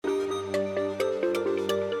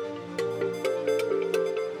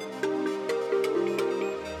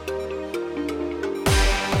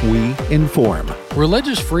inform.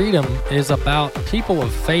 Religious freedom is about people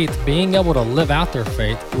of faith being able to live out their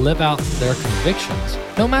faith, live out their convictions,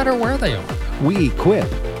 no matter where they are. We equip.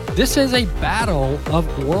 This is a battle of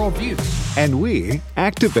worldviews. And we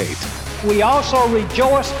activate. We also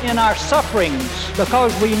rejoice in our sufferings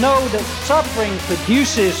because we know that suffering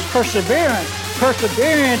produces perseverance,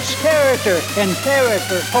 perseverance, character, and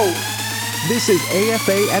character, hope. This is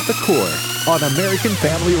AFA at the Core on American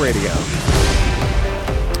Family Radio.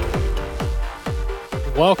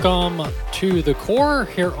 Welcome to The Core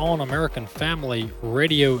here on American Family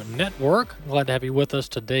Radio Network. Glad to have you with us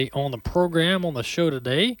today on the program, on the show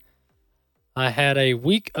today. I had a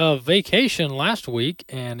week of vacation last week,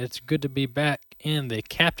 and it's good to be back in the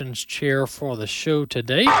captain's chair for the show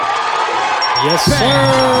today. Yes, sir!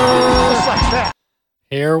 Just like that.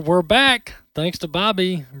 Here we're back. Thanks to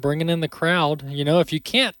Bobby bringing in the crowd. You know, if you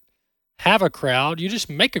can't have a crowd, you just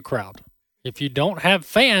make a crowd. If you don't have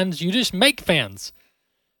fans, you just make fans.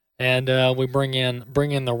 And we bring in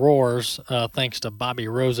the roars, thanks to Bobby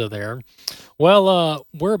Rosa there. Well,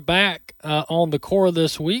 we're back on the Core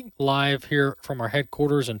this week, live here from our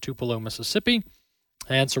headquarters in Tupelo, Mississippi.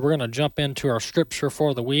 And so we're going to jump into our scripture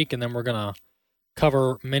for the week, and then we're going to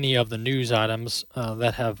cover many of the news items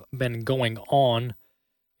that have been going on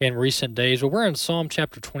in recent days. Well, we're in Psalm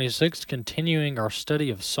chapter 26, continuing our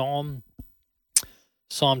study of Psalm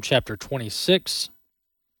chapter 26.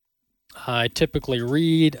 I typically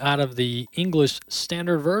read out of the English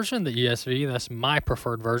Standard Version, the ESV. That's my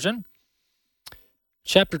preferred version.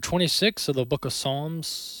 Chapter 26 of the book of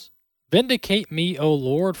Psalms. Vindicate me, O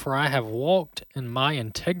Lord, for I have walked in my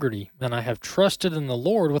integrity, and I have trusted in the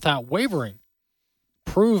Lord without wavering.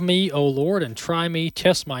 Prove me, O Lord, and try me.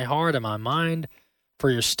 Test my heart and my mind. For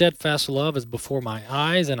your steadfast love is before my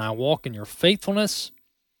eyes, and I walk in your faithfulness.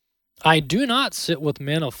 I do not sit with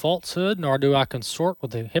men of falsehood, nor do I consort with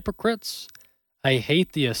the hypocrites. I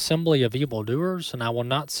hate the assembly of evildoers, and I will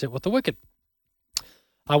not sit with the wicked.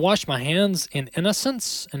 I wash my hands in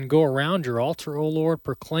innocence and go around your altar, O Lord,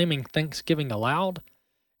 proclaiming thanksgiving aloud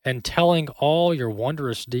and telling all your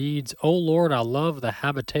wondrous deeds. O Lord, I love the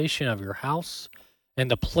habitation of your house and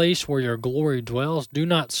the place where your glory dwells. Do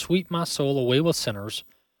not sweep my soul away with sinners,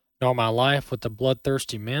 nor my life with the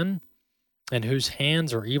bloodthirsty men, and whose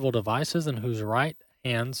hands are evil devices, and whose right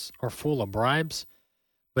hands are full of bribes.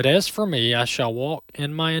 But as for me, I shall walk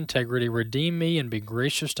in my integrity. Redeem me and be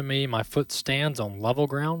gracious to me. My foot stands on level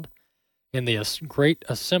ground. In the great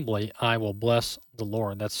assembly, I will bless the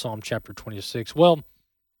Lord. That's Psalm chapter 26. Well,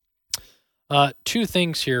 two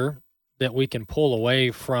things here that we can pull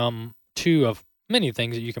away from, two of many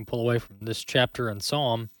things that you can pull away from this chapter and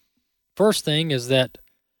Psalm. First thing is that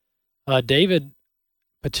David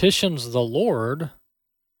petitions the Lord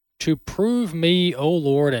to prove me, O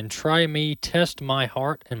Lord, and try me, test my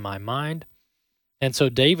heart and my mind. And so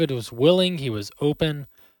David was willing, he was open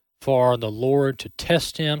for the Lord to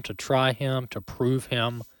test him, to try him, to prove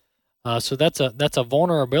him. So that's a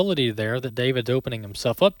vulnerability there that David's opening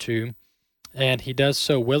himself up to, and he does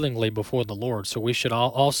so willingly before the Lord. So we should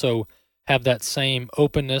also have that same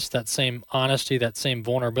openness, that same honesty, that same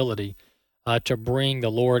vulnerability to bring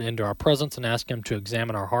the Lord into our presence and ask him to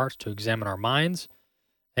examine our hearts, to examine our minds,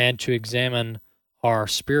 and to examine our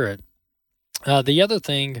spirit. The other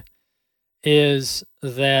thing is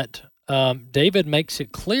that David makes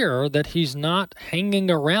it clear that he's not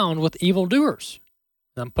hanging around with evildoers.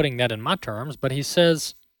 I'm putting that in my terms, but he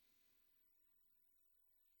says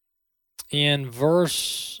in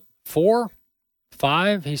verse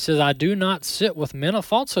 5, he says, I do not sit with men of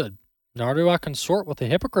falsehood, nor do I consort with the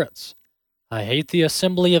hypocrites. I hate the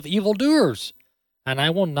assembly of evildoers, and I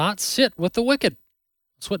will not sit with the wicked.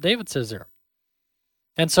 That's what David says there.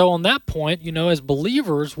 And so on that point, you know, as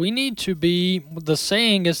believers, we need to be, the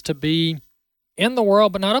saying is to be in the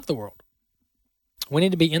world but not of the world. We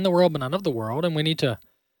need to be in the world but not of the world, and we need to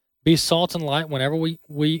be salt and light whenever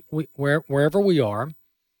wherever we are.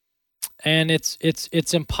 And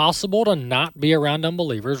it's impossible to not be around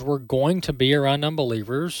unbelievers. We're going to be around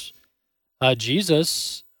unbelievers.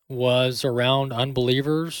 Jesus was around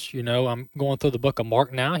unbelievers. You know, I'm going through the book of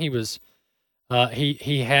Mark now. He was,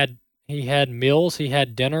 he had meals, he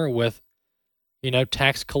had dinner with, you know,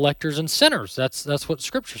 tax collectors and sinners. That's what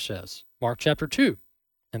Scripture says. Mark chapter 2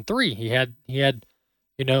 and 3. He had,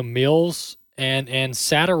 you know, meals and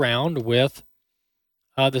sat around with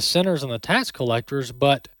the sinners and the tax collectors,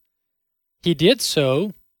 but he did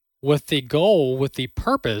so with the goal, with the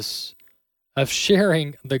purpose of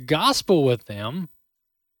sharing the gospel with them,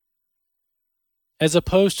 as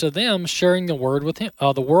opposed to them sharing the world with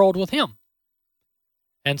him.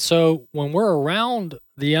 And so when we're around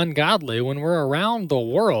the ungodly, when we're around the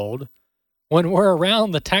world, When we're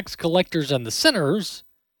around the tax collectors and the sinners,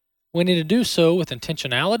 we need to do so with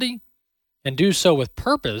intentionality and do so with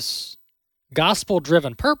purpose,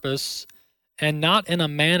 gospel-driven purpose, and not in a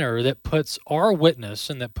manner that puts our witness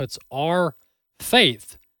and that puts our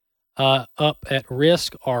faith up at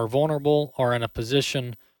risk or vulnerable or in a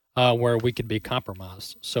position where we could be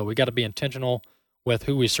compromised. So we got to be intentional with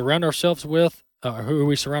who we surround ourselves with,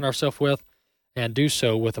 and do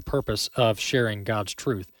so with a purpose of sharing God's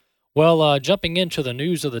truth. Well, jumping into the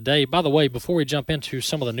news of the day, by the way, before we jump into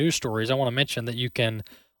some of the news stories, I want to mention that you can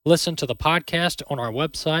listen to the podcast on our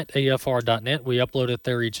website, afr.net. We upload it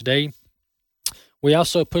there each day. We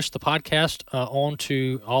also push the podcast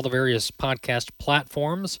onto all the various podcast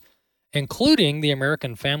platforms, including the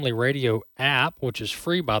American Family Radio app, which is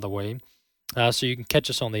free, by the way. So you can catch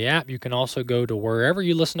us on the app. You can also go to wherever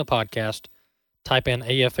you listen to podcasts, type in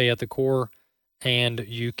AFA at the Core, and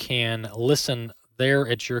you can listen there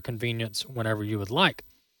at your convenience whenever you would like.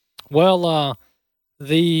 Well,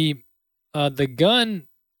 the gun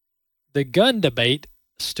debate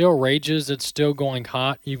still rages. It's still going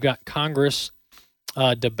hot. You've got Congress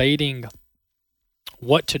debating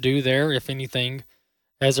what to do there, if anything,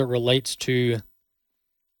 as it relates to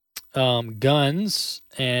guns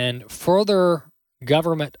and further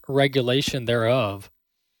government regulation thereof.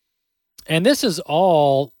 And this is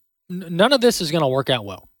all, none of this is going to work out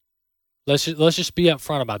well. Let's just be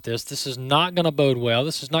upfront about this. This is not going to bode well.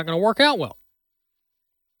 This is not going to work out well.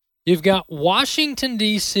 You've got Washington,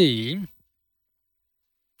 D.C.,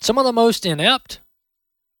 some of the most inept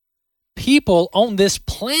people on this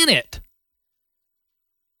planet,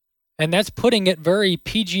 and that's putting it very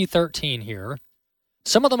PG-13 here.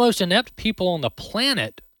 Some of the most inept people on the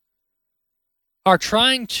planet are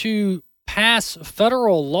trying to pass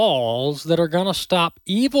federal laws that are going to stop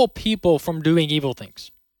evil people from doing evil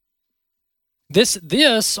things.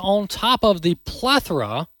 This on top of the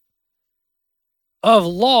plethora of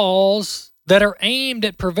laws that are aimed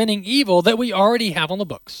at preventing evil that we already have on the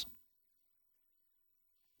books.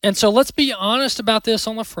 And so let's be honest about this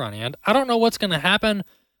on the front end. I don't know what's going to happen.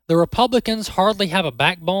 The Republicans hardly have a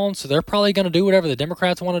backbone, so they're probably going to do whatever the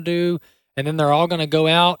Democrats want to do, and then they're all going to go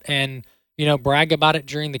out and, brag about it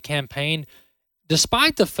during the campaign,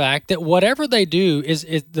 despite the fact that whatever they do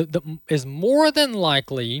is more than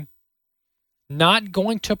likely not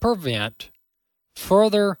going to prevent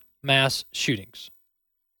further mass shootings.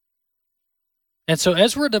 And so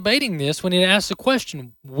as we're debating this, we need to ask the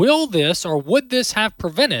question, will this or would this have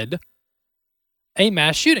prevented a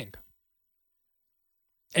mass shooting?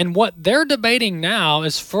 And what they're debating now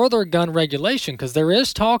is further gun regulation, because there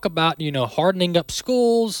is talk about, hardening up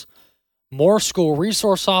schools, more school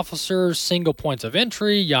resource officers, single points of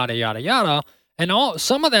entry, yada, yada, yada. And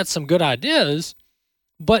some of that's some good ideas,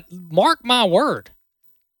 but mark my word,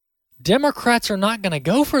 Democrats are not going to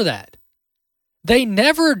go for that. They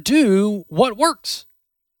never do what works.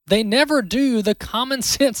 They never do the common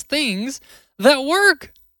sense things that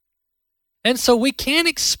work. And so we can't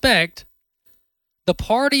expect the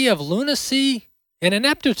party of lunacy and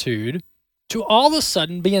ineptitude to all of a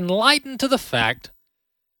sudden be enlightened to the fact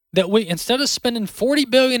that we, instead of spending $40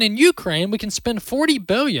 billion in Ukraine, we can spend $40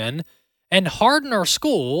 billion and harden our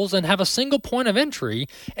schools and have a single point of entry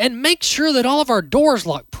and make sure that all of our doors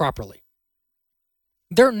lock properly.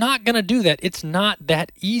 They're not going to do that. It's not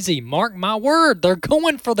that easy. Mark my word. They're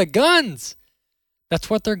going for the guns. That's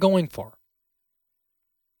what they're going for.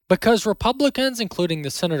 Because Republicans, including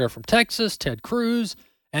the senator from Texas, Ted Cruz,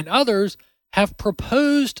 and others, have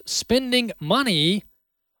proposed spending money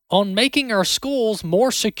on making our schools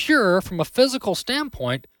more secure from a physical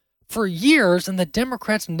standpoint for years, and the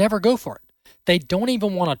Democrats never go for it. They don't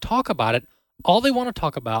even want to talk about it. All they want to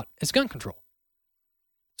talk about is gun control.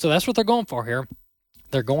 So that's what they're going for here.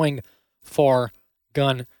 They're going for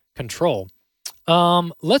gun control.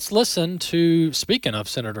 Let's listen to, speaking of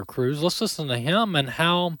Senator Cruz, let's listen to him and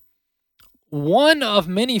how one of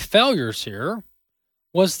many failures here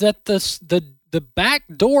was that the back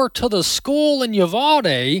door to the school in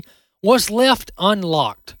Uvalde was left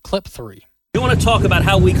unlocked. Clip 3. You want to talk about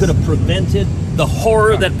how we could have prevented the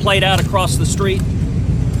horror that played out across the street?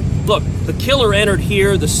 Look, the killer entered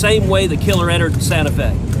here the same way the killer entered Santa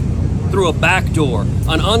Fe, through a back door,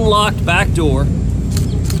 an unlocked back door.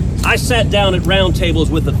 I sat down at round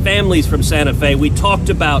tables with the families from Santa Fe. We talked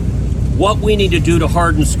about what we need to do to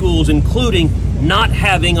harden schools, including not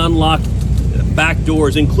having unlocked back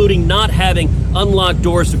doors, including not having unlocked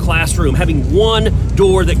doors to classroom, having one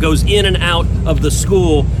door that goes in and out of the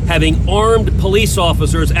school, having armed police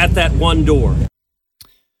officers at that one door.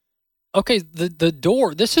 Okay, the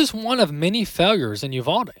door, this is one of many failures in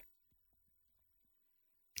Uvalde.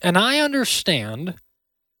 And I understand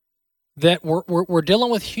that we're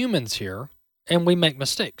dealing with humans here, and we make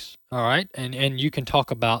mistakes, all right? And you can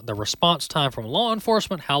talk about the response time from law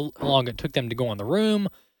enforcement, how long it took them to go in the room.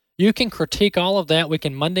 You can critique all of that. We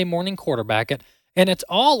can Monday morning quarterback it. And it's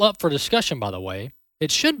all up for discussion, by the way.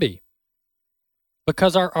 It should be.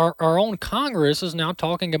 Because our own Congress is now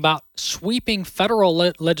talking about sweeping federal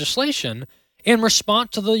legislation in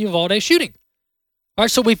response to the Uvalde shooting. All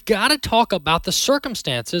right, so we've got to talk about the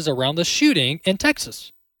circumstances around the shooting in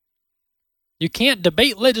Texas. You can't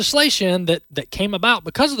debate legislation that came about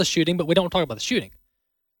because of the shooting, but we don't talk about the shooting.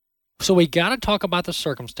 So we got to talk about the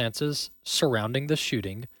circumstances surrounding the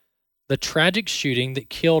shooting, the tragic shooting that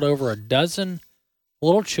killed over a dozen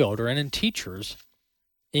little children and teachers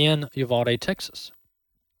in Uvalde, Texas.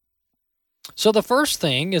 So the first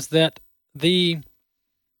thing is that the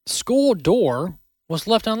school door was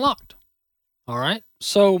left unlocked. All right?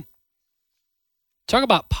 So talk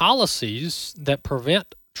about policies that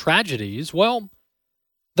prevent tragedies. Well,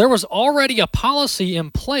 there was already a policy in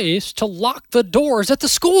place to lock the doors at the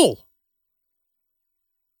school.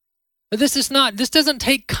 This doesn't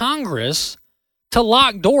take Congress to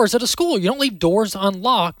lock doors at a school. You don't leave doors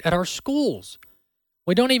unlocked at our schools.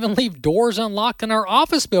 We don't even leave doors unlocked in our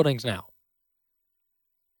office buildings now.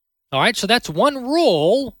 All right, so that's one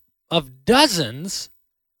rule of dozens,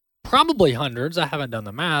 probably hundreds. I haven't done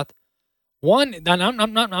the math. One, and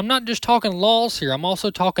I'm not just talking laws here. I'm also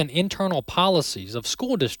talking internal policies of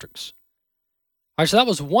school districts. All right, so that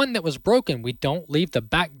was one that was broken. We don't leave the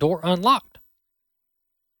back door unlocked.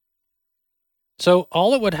 So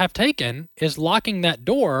all it would have taken is locking that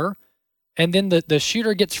door, and then the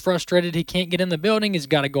shooter gets frustrated. He can't get in the building. He's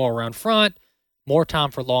got to go around front. More time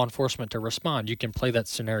for law enforcement to respond. You can play that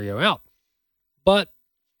scenario out. But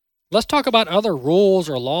let's talk about other rules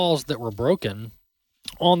or laws that were broken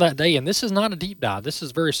on that day. And this is not a deep dive. This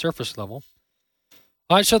is very surface level.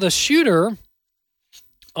 All right, so the shooter,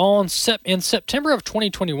 in September of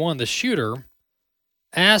 2021, the shooter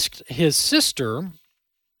asked his sister,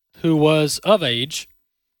 who was of age,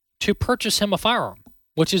 to purchase him a firearm,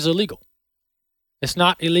 which is illegal. It's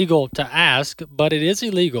not illegal to ask, but it is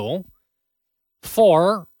illegal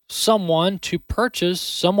for someone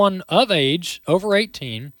of age, over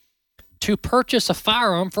 18, to purchase a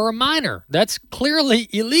firearm for a minor. That's clearly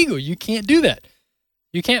illegal. You can't do that.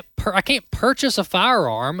 I can't purchase a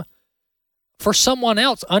firearm for someone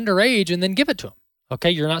else underage and then give it to them.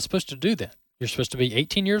 Okay, you're not supposed to do that. You're supposed to be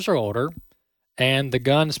 18 years or older, and the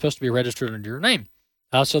gun is supposed to be registered under your name.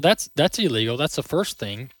 So that's illegal. That's the first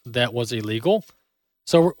thing that was illegal.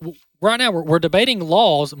 So right now we're debating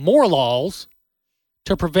more laws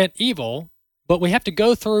to prevent evil, but we have to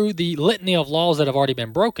go through the litany of laws that have already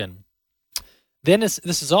been broken. Then this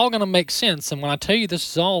is all going to make sense. And when I tell you this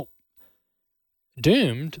is all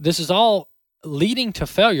doomed, this is all leading to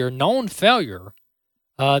failure, known failure.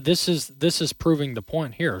 This is proving the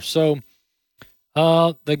point here. So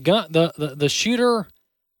the shooter,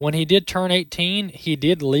 when he did turn 18, he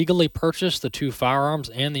did legally purchase the 2 firearms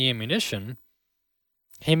and the ammunition.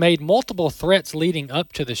 He made multiple threats leading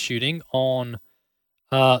up to the shooting on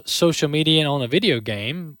social media and on a video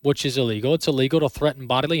game, which is illegal. It's illegal to threaten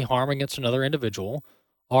bodily harm against another individual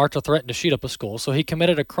or to threaten to shoot up a school. So he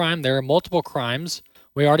committed a crime there, multiple crimes.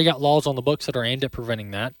 We already got laws on the books that are aimed at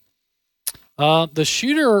preventing that. The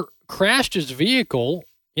shooter crashed his vehicle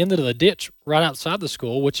into the ditch right outside the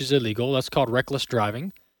school, which is illegal. That's called reckless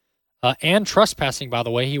driving. And trespassing, by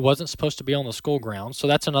the way. He wasn't supposed to be on the school grounds, so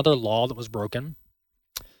that's another law that was broken.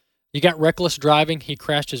 You got reckless driving. He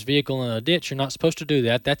crashed his vehicle in a ditch. You're not supposed to do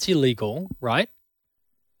that. That's illegal, right?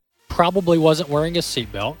 Probably wasn't wearing his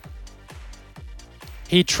seatbelt.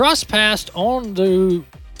 He trespassed on the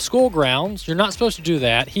school grounds. You're not supposed to do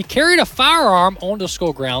that. He carried a firearm onto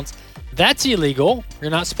school grounds. That's illegal. You're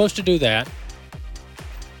not supposed to do that.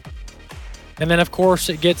 And then, of course,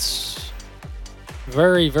 it gets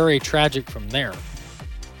very, very tragic from there.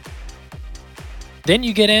 Then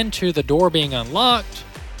you get into the door being unlocked.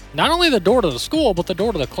 Not only the door to the school, but the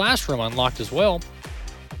door to the classroom unlocked as well.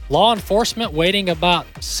 Law enforcement waiting about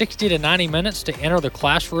 60 to 90 minutes to enter the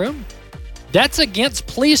classroom. That's against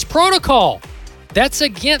police protocol. That's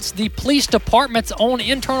against the police department's own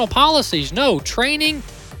internal policies. No, training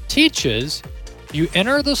teaches you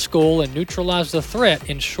enter the school and neutralize the threat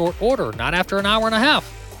in short order, not after an hour and a half.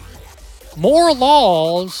 More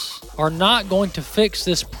laws are not going to fix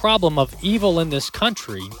this problem of evil in this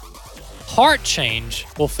country. Heart change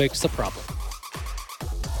will fix the problem.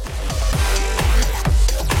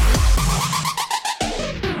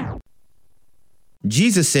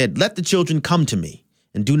 Jesus said, "Let the children come to me,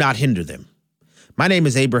 and do not hinder them, My name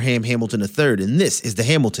is Abraham Hamilton III, and this is the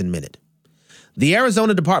Hamilton Minute. The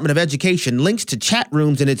Arizona Department of Education links to chat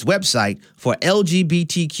rooms in its website for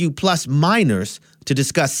LGBTQ plus minors to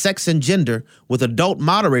discuss sex and gender with adult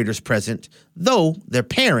moderators present, though their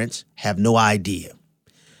parents have no idea.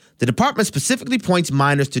 The department specifically points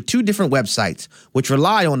minors to two different websites, which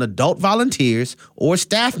rely on adult volunteers or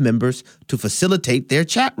staff members to facilitate their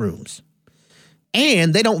chat rooms.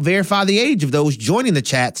 And they don't verify the age of those joining the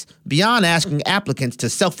chats beyond asking applicants to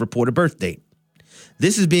self-report a birth date.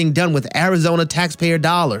 This is being done with Arizona taxpayer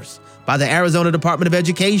dollars by the Arizona Department of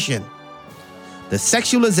Education. The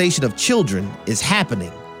sexualization of children is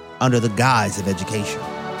happening under the guise of education.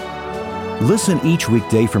 Listen each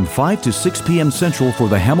weekday from 5 to 6 p.m. Central for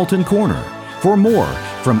the Hamilton Corner. For more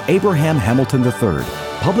from Abraham Hamilton III,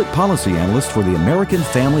 Public Policy Analyst for the American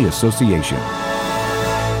Family Association.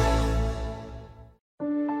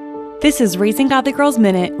 This is Raising Godly Girls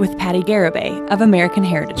Minute with Patty Garibay of American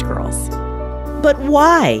Heritage Girls. But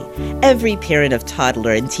why? Every parent of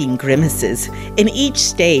toddler and teen grimaces. In each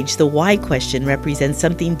stage, the why question represents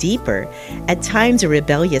something deeper. At times, a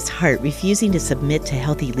rebellious heart refusing to submit to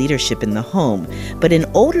healthy leadership in the home. But in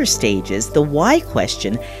older stages, the why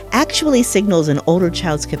question actually signals an older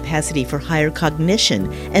child's capacity for higher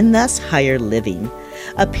cognition and thus higher living.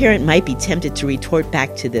 A parent might be tempted to retort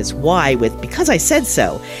back to this why with, because I said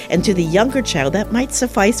so. And to the younger child, that might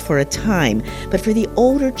suffice for a time. But for the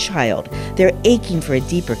older child, they're aching for a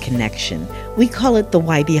deeper connection. We call it the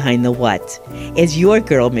why behind the what. As your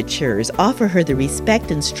girl matures, offer her the respect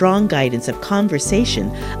and strong guidance of conversation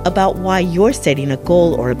about why you're setting a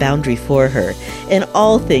goal or a boundary for her. In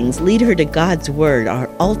all things, lead her to God's Word, our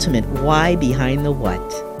ultimate why behind the what.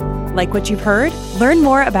 Like what you've heard? Learn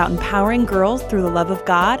more about empowering girls through the love of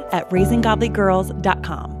God at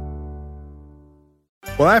raisinggodlygirls.com.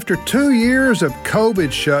 Well, after 2 years of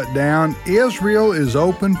COVID shutdown, Israel is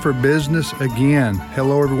open for business again.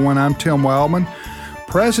 Hello, everyone. I'm Tim Wildman,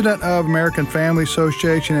 president of American Family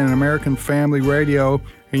Association and American Family Radio.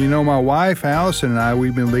 And you know, my wife, Allison, and I,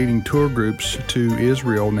 we've been leading tour groups to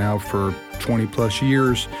Israel now for 20 plus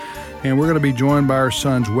years. And we're going to be joined by our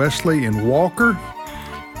sons, Wesley and Walker,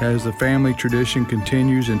 as the family tradition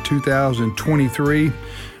continues in 2023,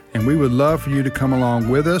 and we would love for you to come along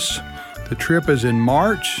with us. The trip is in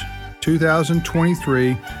March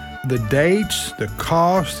 2023. The dates, the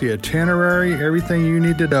cost, the itinerary, everything you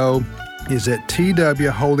need to know is at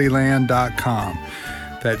twholyland.com.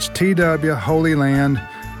 That's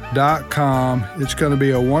twholyland.com. It's going to be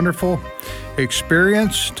a wonderful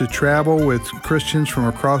experience to travel with Christians from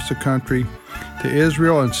across the country to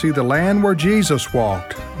Israel and see the land where Jesus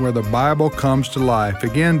walked, where the Bible comes to life.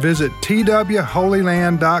 Again, visit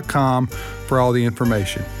twholyland.com for all the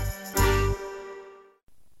information.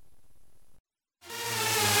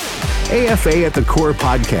 AFA at the Core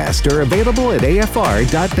podcast are available at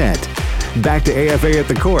afr.net. Back to AFA at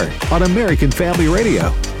the Core on American Family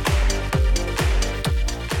Radio.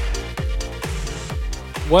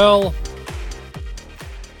 Well,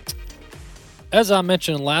 as I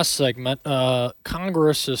mentioned last segment,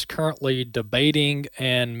 Congress is currently debating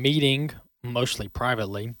and meeting, mostly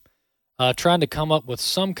privately, trying to come up with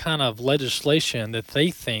some kind of legislation that they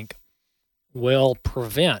think will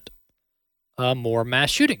prevent more mass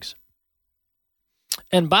shootings.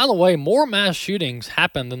 And by the way, more mass shootings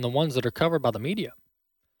happen than the ones that are covered by the media.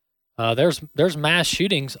 There's mass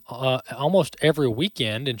shootings almost every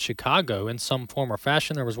weekend in Chicago in some form or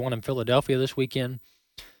fashion. There was one in Philadelphia this weekend.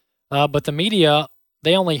 But the media,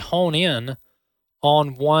 they only hone in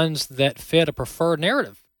on ones that fit a preferred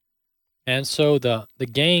narrative. And so the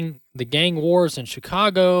gang wars in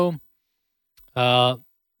Chicago,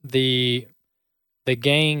 the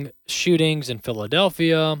gang shootings in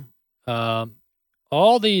Philadelphia,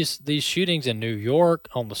 all these shootings in New York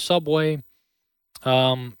on the subway,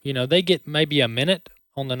 they get maybe a minute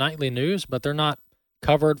on the nightly news, but they're not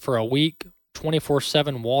covered for a week,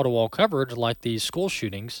 24/7 wall-to-wall coverage like these school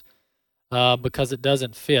shootings. Because it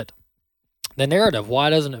doesn't fit the narrative. Why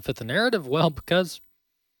doesn't it fit the narrative? Well, because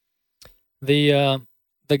the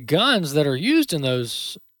guns that are used in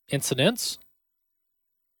those incidents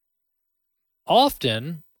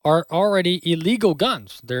often are already illegal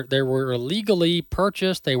guns. They were illegally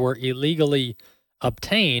purchased. They were illegally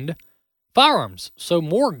obtained firearms. So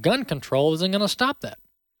more gun control isn't going to stop that.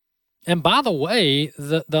 And by the way,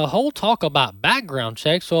 the whole talk about background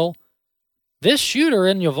checks, well, this shooter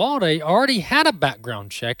in Uvalde already had a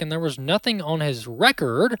background check, and there was nothing on his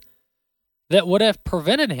record that would have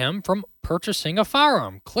prevented him from purchasing a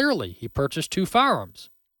firearm. Clearly, he purchased 2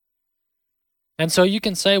 firearms. And so you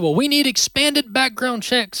can say, well, we need expanded background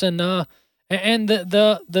checks and And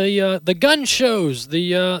the gun shows,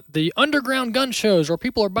 the underground gun shows where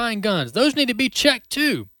people are buying guns, those need to be checked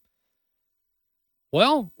too.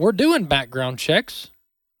 Well, we're doing background checks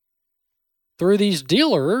through these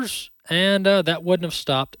dealers, and that wouldn't have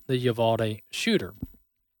stopped the Uvalde shooter.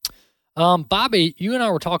 Bobby, you and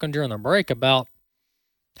I were talking during the break about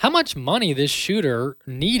how much money this shooter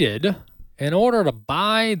needed in order to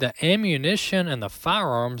buy the ammunition and the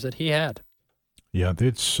firearms that he had. Yeah,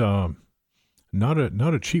 it's not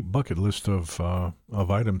a cheap bucket list of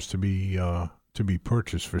items to be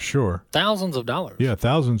purchased for sure. Thousands of dollars. Yeah,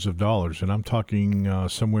 thousands of dollars, and I'm talking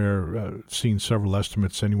seen several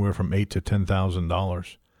estimates anywhere from $8,000 to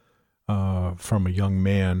 $10,000 from a young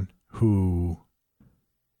man who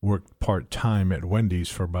worked part-time at Wendy's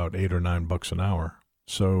for about $8 or $9 an hour.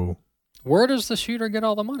 So where does the shooter get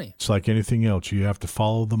all the money? It's like anything else. You have to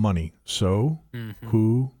follow the money. So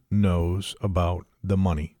who knows about the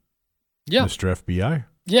money? Yeah. Mr. FBI?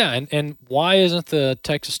 Yeah, and why isn't the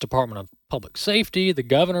Texas Department of Public Safety, the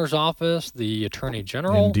governor's office, the attorney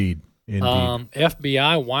general, Indeed.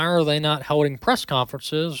 FBI, why are they not holding press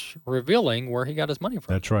conferences revealing where he got his money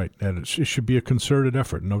from? That's right. And it should be a concerted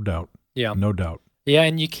effort, no doubt. Yeah. No doubt. Yeah,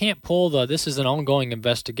 and you can't pull this is an ongoing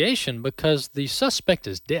investigation because the suspect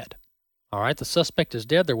is dead. All right, the suspect is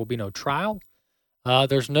dead. There will be no trial.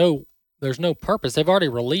 There's no purpose. They've already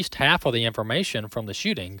released half of the information from the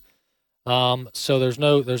shooting. So there's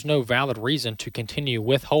no valid reason to continue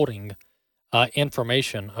withholding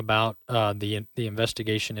information about the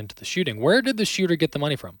investigation into the shooting. Where did the shooter get the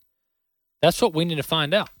money from? That's what we need to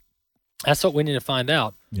find out.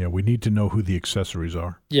 Yeah, we need to know who the accessories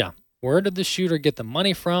are. Yeah. Where did the shooter get the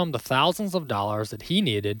money from, the thousands of dollars that he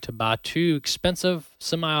needed to buy 2 expensive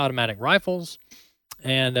semi-automatic rifles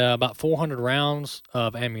and about 400 rounds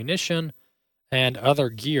of ammunition and other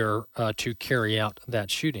gear to carry out that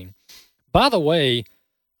shooting? By the way,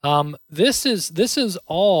 this is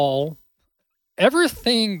all,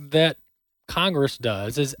 everything that Congress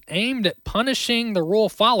does is aimed at punishing the rule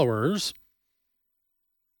followers.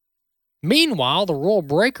 Meanwhile, the rule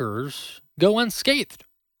breakers go unscathed.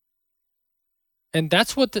 And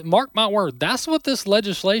that's what, mark my word, that's what this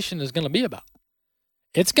legislation is going to be about.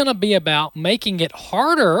 It's going to be about making it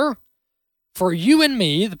harder for you and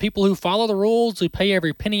me, the people who follow the rules, who pay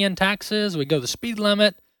every penny in taxes, we go the speed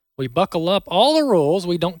limit, we buckle up all the rules,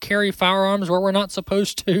 we don't carry firearms where we're not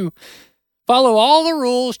supposed to, follow all the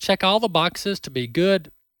rules, check all the boxes to be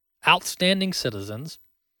good, outstanding citizens.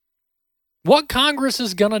 What Congress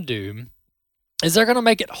is going to do is they're going to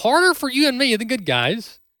make it harder for you and me, the good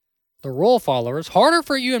guys, the rule followers, harder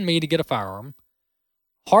for you and me to get a firearm,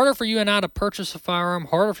 harder for you and I to purchase a firearm,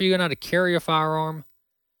 harder for you and I to carry a firearm,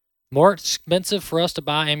 more expensive for us to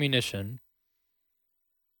buy ammunition.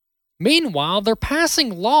 Meanwhile, they're passing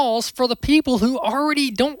laws for the people who already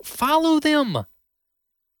don't follow them.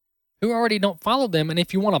 And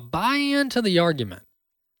if you want to buy into the argument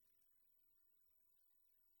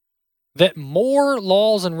that more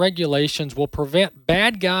laws and regulations will prevent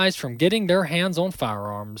bad guys from getting their hands on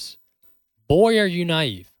firearms, boy, are you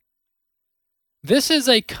naive. This is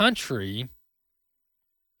a country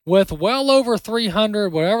with well over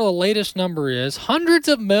 300, whatever the latest number is, hundreds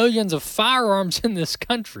of millions of firearms in this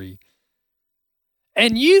country.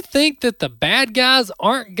 And you think that the bad guys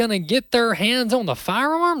aren't going to get their hands on the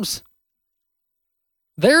firearms?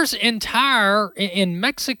 There's in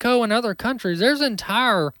Mexico and other countries, there's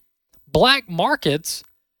entire black markets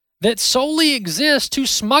that solely exist to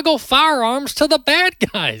smuggle firearms to the bad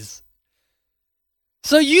guys.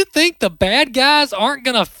 So you think the bad guys aren't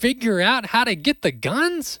going to figure out how to get the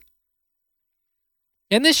guns?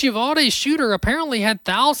 And this Uvalde shooter apparently had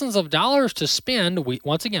thousands of dollars to spend.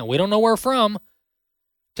 Once again, we don't know where from,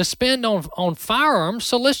 to spend on firearms.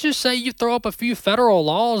 So let's just say you throw up a few federal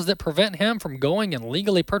laws that prevent him from going and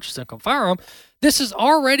legally purchasing a firearm. This is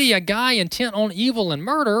already a guy intent on evil and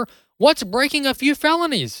murder. What's breaking a few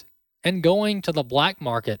felonies and going to the black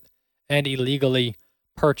market and illegally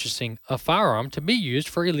purchasing a firearm to be used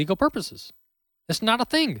for illegal purposes? It's not a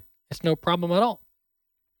thing. It's no problem at all.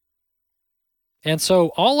 And so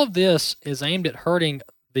all of this is aimed at hurting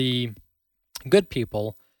the good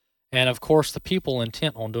people. And of course, the people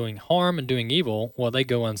intent on doing harm and doing evil, well, they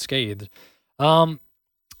go unscathed.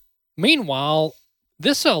 Meanwhile,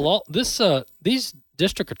 these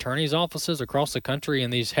district attorneys' offices across the country in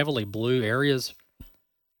these heavily blue areas,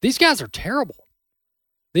 these guys are terrible.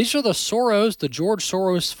 These are the George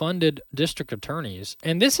Soros-funded district attorneys.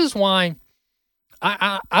 And this is why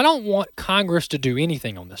I don't want Congress to do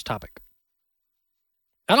anything on this topic.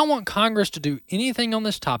 I don't want Congress to do anything on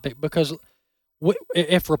this topic because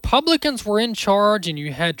if Republicans were in charge and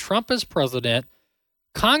you had Trump as president,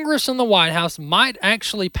 Congress and the White House might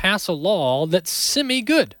actually pass a law that's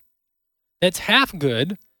semi-good, that's half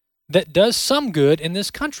good, that does some good in this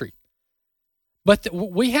country. But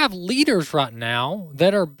we have leaders right now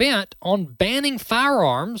that are bent on banning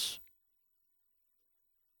firearms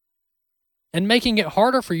and making it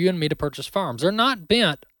harder for you and me to purchase firearms. They're not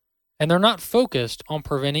bent and they're not focused on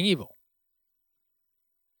preventing evil.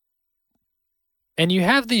 And you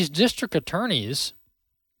have these district attorneys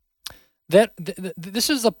that this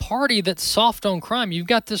is the party that's soft on crime. You've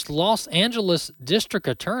got this Los Angeles district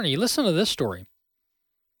attorney. Listen to this story.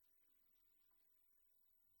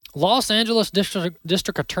 Los Angeles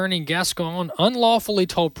District Attorney Gascon unlawfully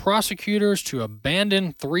told prosecutors to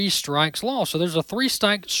abandon 3 strikes law. So there's a 3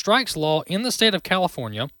 strikes law in the state of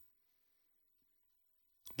California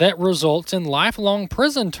that results in lifelong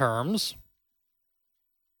prison terms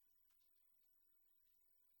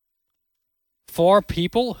for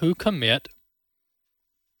people who commit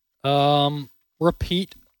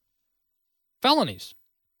repeat felonies.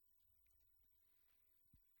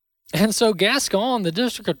 And so Gascon, the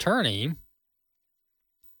district attorney,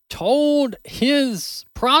 told his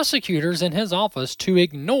prosecutors in his office to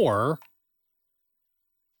ignore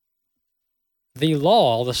the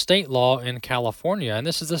law, the state law in California. And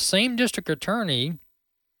this is the same district attorney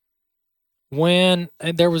when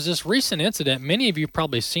there was this recent incident. Many of you have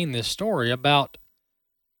probably seen this story about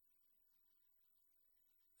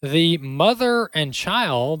the mother and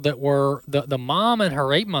child that were, the mom and her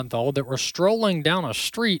 8-month-old that were strolling down a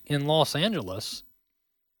street in Los Angeles.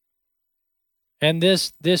 And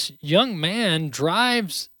this young man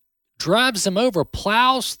drives them over,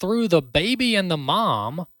 plows through the baby and the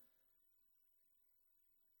mom,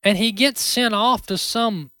 and he gets sent off to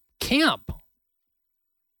some camp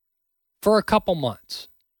for a couple months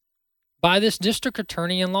by this district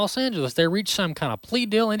attorney in Los Angeles. They reached some kind of plea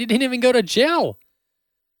deal, and he didn't even go to jail.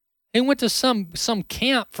 He went to some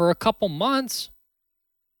camp for a couple months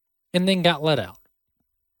and then got let out.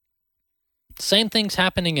 Same thing's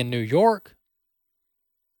happening in New York.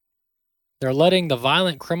 They're letting the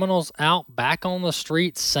violent criminals out back on the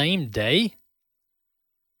street same day.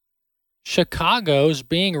 Chicago's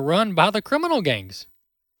being run by the criminal gangs.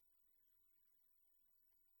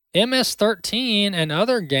 MS-13 and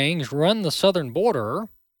other gangs run the southern border.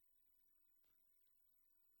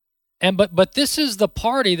 But this is the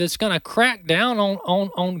party that's going to crack down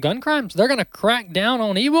on gun crimes. They're going to crack down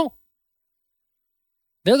on evil.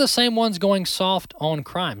 They're the same ones going soft on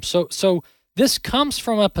crime. So this comes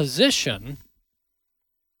from a position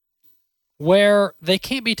where they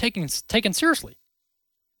can't be taken seriously.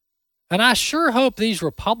 And I sure hope these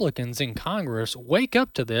Republicans in Congress wake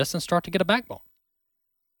up to this and start to get a backbone.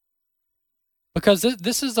 Because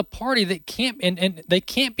this is a party that can't, and they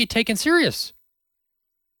can't be taken serious.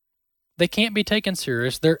 They can't be taken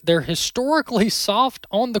serious. They're historically soft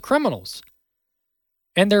on the criminals.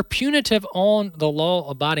 And they're punitive on the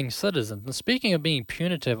law-abiding citizens. And speaking of being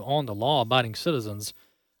punitive on the law-abiding citizens,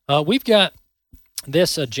 we've got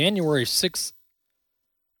this January 6th.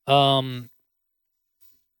 Well,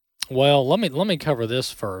 let me cover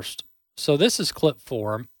this first. So this is clip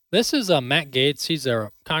 4. This is Matt Gaetz. He's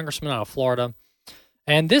a congressman out of Florida.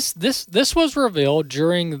 And this was revealed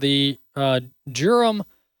during the Durham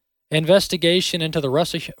investigation into the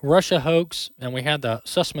Russia hoax, and we had the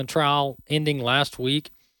Sussman trial ending last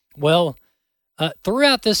week. Well,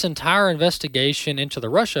 throughout this entire investigation into the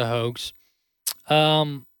Russia hoax,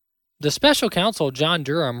 the special counsel, John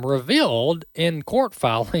Durham, revealed in court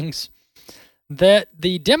filings that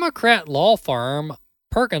the Democrat law firm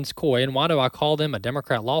Perkins Coie, and why do I call them a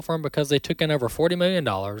Democrat law firm? Because they took in over $40 million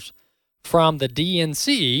from the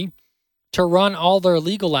DNC to run all their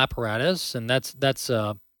legal apparatus, and that's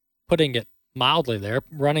putting it mildly there,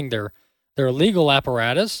 running their legal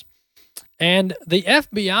apparatus. And the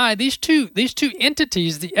FBI, these two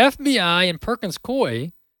entities, the FBI and Perkins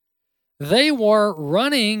Coie, they were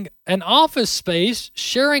running an office space,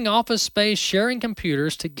 sharing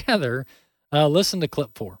computers together. Listen to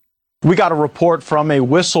clip 4. We got a report from a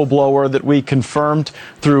whistleblower that we confirmed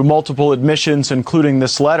through multiple admissions, including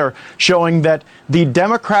this letter, showing that the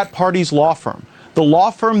Democrat Party's law firm, the law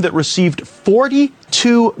firm that received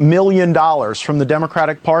 $42 million from the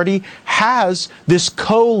Democratic Party, has this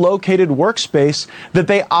co-located workspace that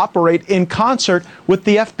they operate in concert with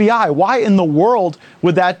the FBI. Why in the world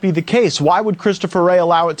would that be the case? Why would Christopher Wray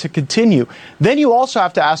allow it to continue? Then you also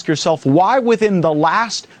have to ask yourself, why within the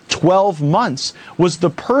last 12 months was the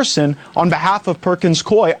person on behalf of Perkins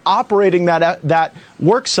Coie operating that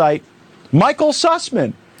work site Michael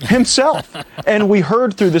Sussman? himself. And we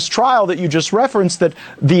heard through this trial that you just referenced that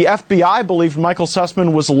the FBI believed Michael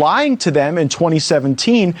Sussman was lying to them in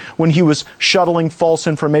 2017 when he was shuttling false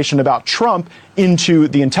information about Trump into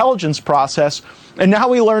the intelligence process. And now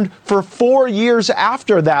we learned for 4 years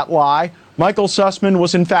after that lie, Michael Sussman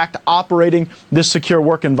was in fact operating this secure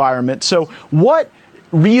work environment. So what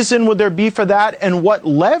reason would there be for that, and what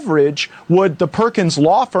leverage would the Perkins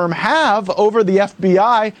law firm have over the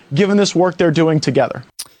FBI given this work they're doing together?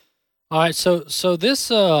 All right, so this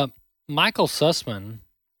Michael Sussman,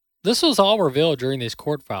 this was all revealed during these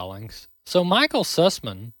court filings. So Michael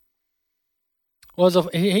Sussman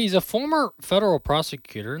he's a former federal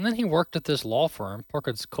prosecutor, and then he worked at this law firm,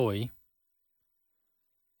 Perkins Coie,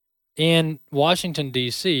 in Washington,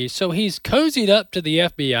 D.C. So he's cozied up to the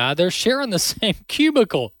FBI. They're sharing the same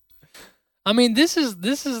cubicle. I mean, this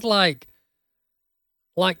is like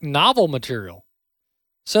novel material.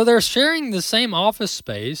 So they're sharing the same office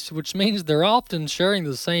space, which means they're often sharing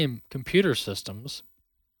the same computer systems.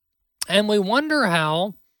 And we wonder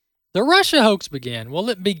how the Russia hoax began. Well,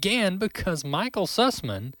 it began because Michael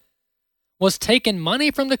Sussman was taking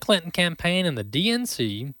money from the Clinton campaign and the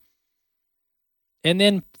DNC and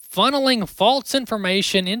then funneling false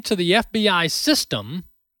information into the FBI system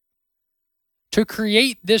to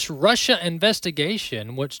create this Russia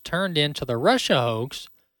investigation, which turned into the Russia hoax,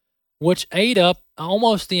 which ate up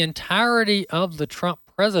almost the entirety of the Trump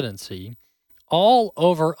presidency, all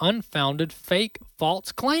over unfounded, fake,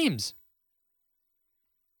 false claims.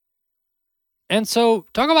 And so,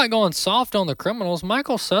 talk about going soft on the criminals.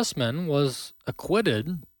 Michael Sussman was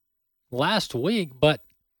acquitted last week, but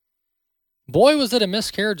boy, was it a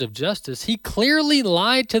miscarriage of justice. He clearly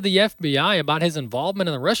lied to the FBI about his involvement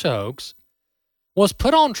in the Russia hoax, was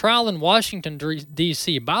put on trial in Washington,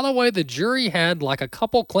 D.C. By the way, the jury had like a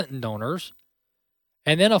couple Clinton donors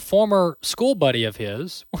and then a former school buddy of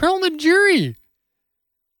his were on the jury.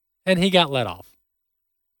 And he got let off.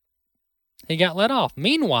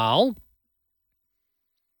 Meanwhile,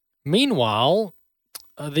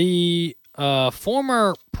 the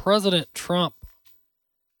former President Trump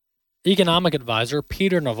economic advisor,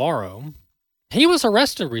 Peter Navarro, he was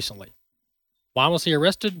arrested recently. Why was he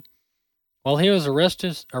arrested? Well, he was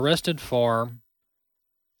arrested for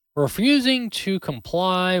refusing to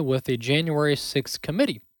comply with the January 6th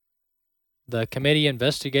committee, the committee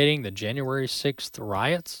investigating the January 6th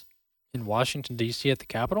riots in Washington, D.C. at the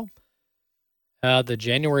Capitol, the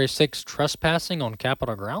January 6th trespassing on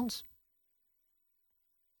Capitol grounds.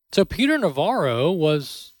 So Peter Navarro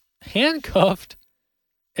was handcuffed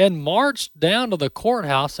and marched down to the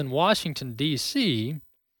courthouse in Washington, D.C.,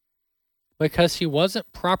 because he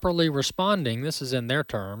wasn't properly responding, this is in their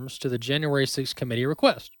terms, to the January 6th committee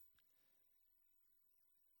request.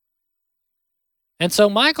 And so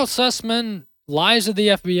Michael Sussman lies to the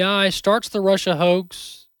FBI, starts the Russia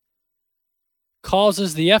hoax,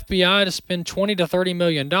 causes the FBI to spend $20 to $30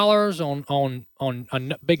 million on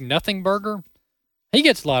a big nothing burger. He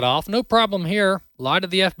gets let off, no problem here. Lie to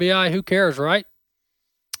the FBI, who cares, right?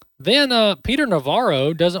 Then Peter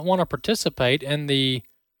Navarro doesn't want to participate in the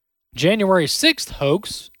January 6th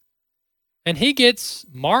hoax, and he gets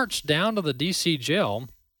marched down to the D.C. jail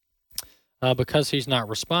because he's not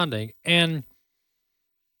responding. And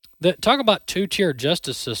talk about two-tier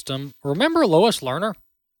justice system. Remember Lois Lerner?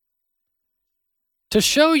 To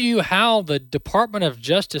show you how the Department of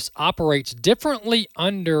Justice operates differently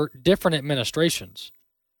under different administrations.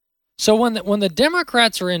 So when the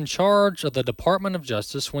Democrats are in charge of the Department of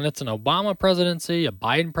Justice, when it's an Obama presidency, a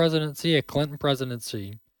Biden presidency, a Clinton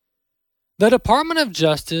presidency, the Department of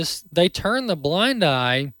Justice, they turn the blind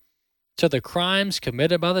eye to the crimes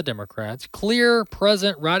committed by the Democrats, clear,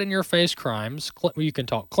 present, right-in-your-face crimes. You can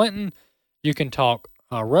talk Clinton, you can talk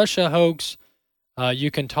Russia hoax, you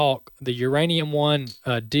can talk the Uranium One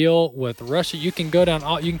deal with Russia. You can go down.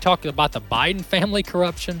 You can talk about the Biden family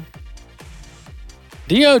corruption.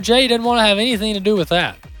 DOJ didn't want to have anything to do with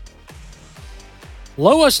that.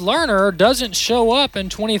 Lois Lerner doesn't show up in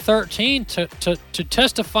 2013 to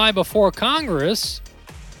testify before Congress.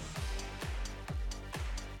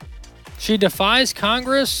 She defies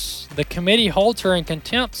Congress. The committee holds her in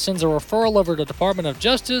contempt, sends a referral over to the Department of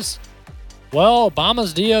Justice. Well,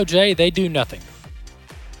 Obama's DOJ, they do nothing.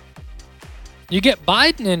 You get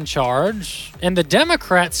Biden in charge, and the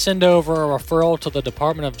Democrats send over a referral to the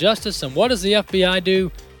Department of Justice, and what does the FBI do?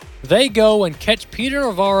 They go and catch Peter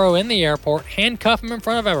Navarro in the airport, handcuff him in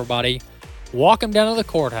front of everybody, walk him down to the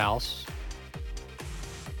courthouse.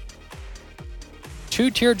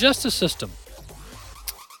 Two-tier justice system.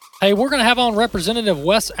 Hey, we're going to have on Representative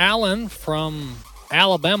Wes Allen from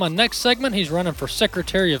Alabama next segment. He's running for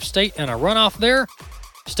Secretary of State in a runoff there.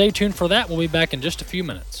 Stay tuned for that. We'll be back in just a few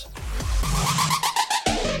minutes.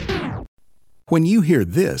 When you hear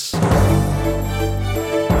this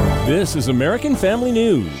is American Family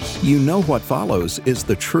News. You know what follows is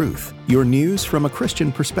the truth. Your news from a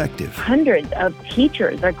Christian perspective. Hundreds of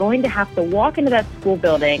teachers are going to have to walk into that school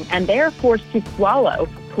building, and they are forced to swallow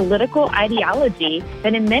political ideology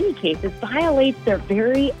that in many cases violates their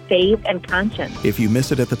very faith and conscience. If you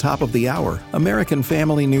miss it at the top of the hour, American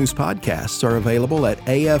Family News podcasts are available at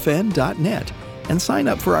afn.net. And sign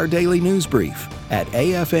up for our daily news brief at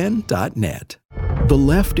afn.net. The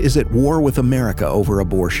left is at war with America over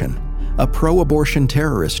abortion. A pro-abortion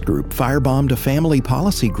terrorist group firebombed a family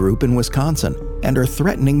policy group in Wisconsin and are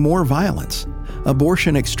threatening more violence.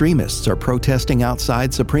 Abortion extremists are protesting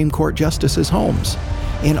outside Supreme Court justices' homes.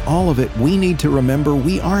 In all of it, we need to remember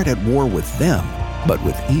we aren't at war with them, but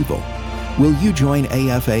with evil. Will you join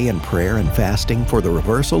AFA in prayer and fasting for the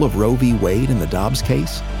reversal of Roe v. Wade in the Dobbs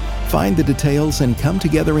case? Find the details and come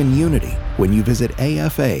together in unity when you visit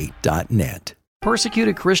afa.net.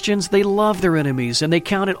 Persecuted Christians, they love their enemies, and they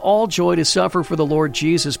count it all joy to suffer for the Lord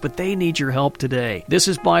Jesus, but they need your help today. This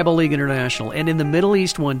is Bible League International, and in the Middle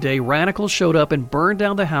East one day, radicals showed up and burned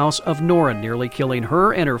down the house of Nora, nearly killing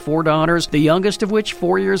her and her 4 daughters, the youngest of which,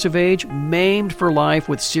 4 years of age, maimed for life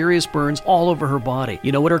with serious burns all over her body.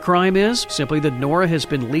 You know what her crime is? Simply that Nora has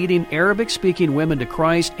been leading Arabic-speaking women to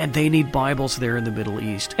Christ, and they need Bibles there in the Middle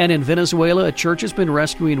East. And in Venezuela, a church has been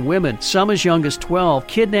rescuing women, some as young as 12,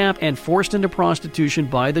 kidnapped and forced into prostitution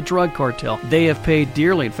by the drug cartel. They have paid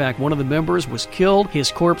dearly. In fact, one of the members was killed, his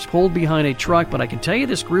corpse pulled behind a truck. But I can tell you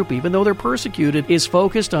this group, even though they're persecuted, is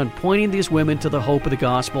focused on pointing these women to the hope of the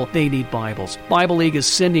gospel. They need Bibles. Bible League is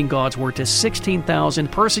sending God's Word to 16,000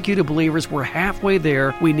 persecuted believers. We're halfway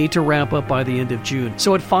there. We need to wrap up by the end of June.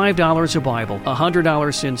 So at $5 a Bible,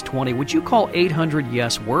 $100 sends 20. Would you call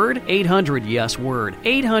 800-YES-WORD? 800-YES-WORD.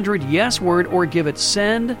 800-YES-WORD, or give it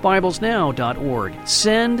sendbiblesnow.org.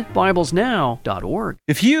 Sendbiblesnow.org.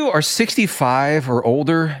 If you are 65 or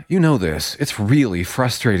older, you know this. It's really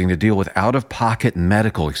frustrating to deal with out-of-pocket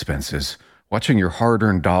medical expenses, watching your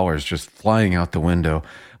hard-earned dollars just flying out the window.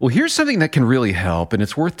 Well, here's something that can really help, and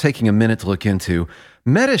it's worth taking a minute to look into.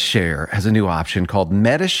 Medi-Share has a new option called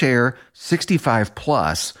Medi-Share 65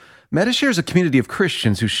 Plus. Medi-Share is a community of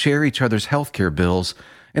Christians who share each other's healthcare bills.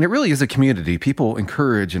 And it really is a community. People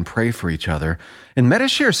encourage and pray for each other. And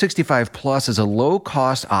Medi-Share 65 Plus is a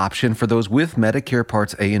low-cost option for those with Medicare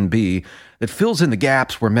Parts A and B that fills in the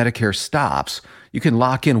gaps where Medicare stops. You can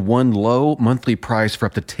lock in one low monthly price for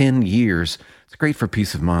up to 10 years. It's great for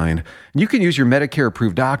peace of mind. You can use your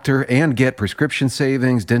Medicare-approved doctor and get prescription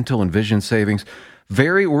savings, dental and vision savings.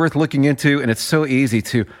 Very worth looking into, and it's so easy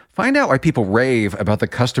to find out why people rave about the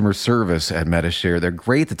customer service at Medi-Share. They're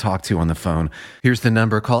great to talk to on the phone. Here's the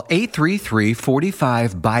number. Call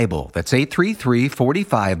 833-45-BIBLE. That's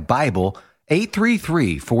 833-45-BIBLE,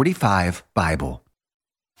 833-45-BIBLE.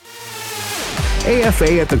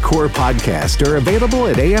 AFA at the Core podcast are available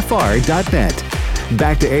at afr.net.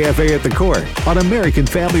 Back to AFA at the Core on American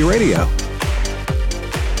Family Radio.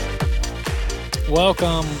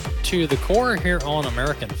 Welcome to the Core here on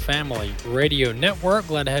American Family Radio Network.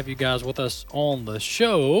 Glad to have you guys with us on the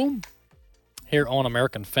show here on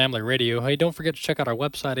American Family Radio. Hey, don't forget to check out our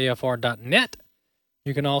website, afr.net.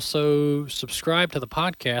 You can also subscribe to the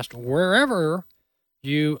podcast wherever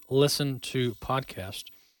you listen to podcasts.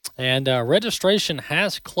 And registration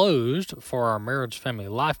has closed for our Marriage Family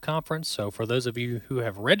Life Conference. So for those of you who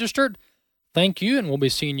have registered, thank you. And we'll be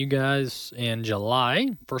seeing you guys in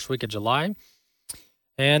July, first week of July.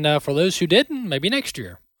 And for those who didn't, maybe next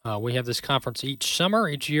year. We have this conference each summer,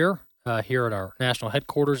 each year, here at our national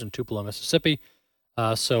headquarters in Tupelo, Mississippi.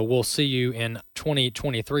 So we'll see you in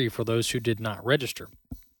 2023 for those who did not register.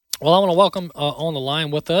 Well, I want to welcome on the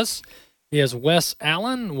line with us is Wes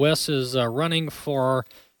Allen. Wes is running for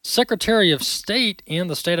Secretary of State in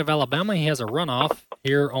the state of Alabama. He has a runoff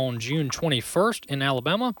here on June 21st in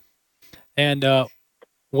Alabama. And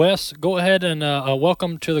Wes, go ahead and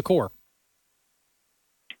welcome to the Core.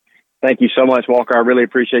 Thank you so much, Walker. I really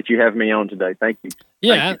appreciate you having me on today. Thank you.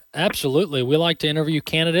 Yeah, absolutely. We like to interview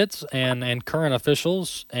candidates and current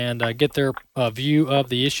officials and get their view of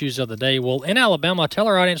the issues of the day. Well, in Alabama, tell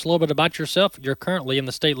our audience a little bit about yourself. You're currently in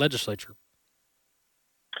the state legislature.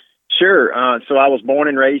 Sure. So I was born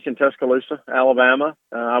and raised in Tuscaloosa, Alabama.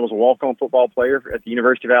 I was a walk-on football player at the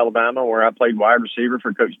University of Alabama, where I played wide receiver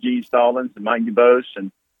for Coach Gene Stallings and Mike DuBose.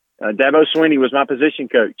 And Dabo Swinney was my position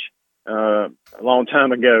coach a long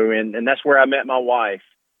time ago, and that's where I met my wife,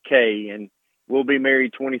 Kay, and we'll be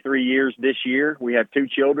married 23 years this year. We have 2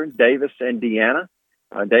 children, Davis and Deanna.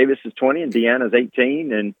 Davis is 20 and Deanna is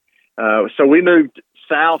 18, and so we moved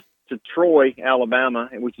south to Troy, Alabama,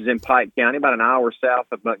 which is in Pike County, about an hour south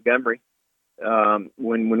of Montgomery.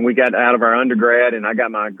 When we got out of our undergrad, and I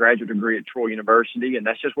got my graduate degree at Troy University, and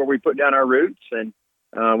that's just where we put down our roots. And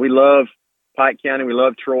we love Pike County. We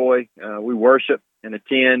love Troy. We worship and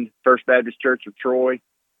attend First Baptist Church of Troy,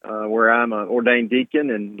 where I'm an ordained deacon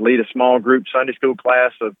and lead a small group Sunday school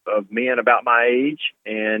class of men about my age.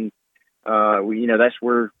 And that's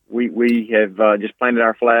where we have just planted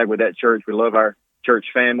our flag with that church. We love our church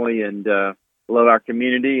family and love our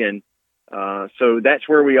community, and so that's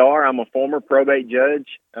where we are. I'm a former probate judge.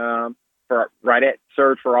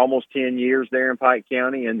 Served for almost 10 years there in Pike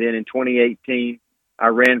County, and then in 2018 I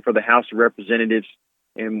ran for the House of Representatives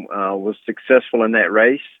and was successful in that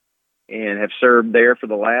race, and have served there for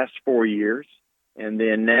the last 4 years. And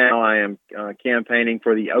then now I am campaigning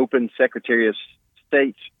for the open Secretary of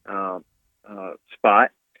State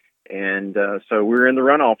spot. And so we're in the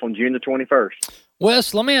runoff on June the 21st.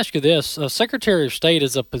 Wes, let me ask you this. Secretary of State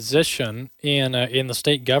is a position in the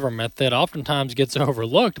state government that oftentimes gets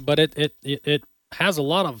overlooked, but it has a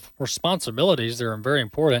lot of responsibilities that are very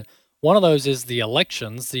important. One of those is the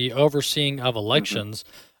elections, the overseeing of elections.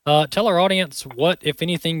 Tell our audience what, if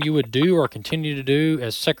anything, you would do or continue to do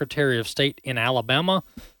as Secretary of State in Alabama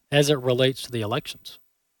as it relates to the elections.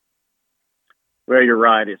 Well, you're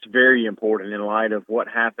right. It's very important in light of what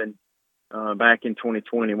happened back in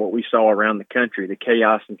 2020, what we saw around the country, the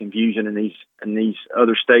chaos and confusion in these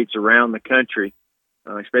other states around the country,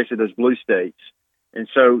 especially those blue states. And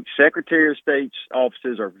so Secretary of State's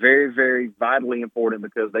offices are very, very vitally important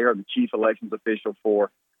because they are the chief elections official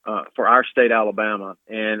for our state, Alabama.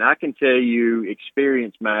 And I can tell you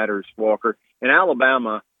experience matters, Walker. In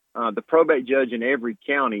Alabama, the probate judge in every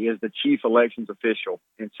county is the chief elections official.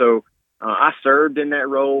 And so I served in that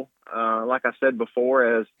role, like I said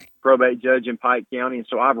before, as probate judge in Pike County. And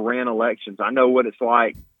so I've ran elections. I know what it's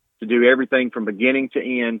like to do everything from beginning to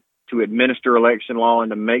end to administer election law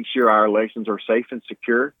and to make sure our elections are safe and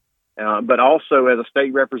secure. But also as a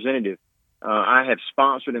state representative, I have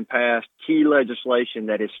sponsored and passed key legislation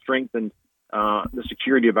that has strengthened the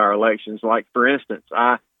security of our elections. Like, for instance,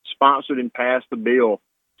 I sponsored and passed the bill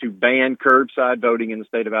to ban curbside voting in the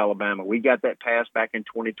state of Alabama. We got that passed back in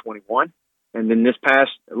 2021. And then this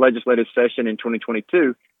past legislative session in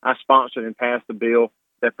 2022, I sponsored and passed the bill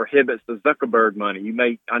that prohibits the Zuckerberg money.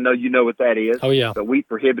 I know you know what that is. Oh, yeah. But we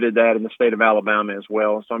prohibited that in the state of Alabama as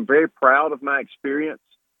well. So I'm very proud of my experience.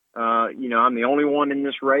 I'm the only one in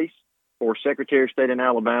this race for Secretary of State in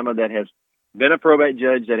Alabama that has been a probate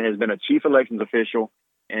judge, that has been a chief elections official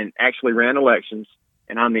and actually ran elections.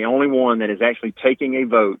 And I'm the only one that is actually taking a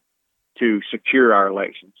vote to secure our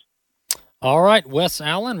elections. All right, Wes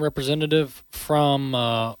Allen, representative from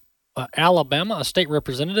Alabama, a state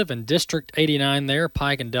representative in District 89 there,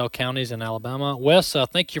 Pike and Dale counties in Alabama. Wes,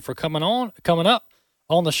 thank you for coming up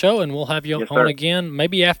on the show, and we'll have you on again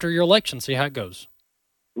maybe after your election, see how it goes.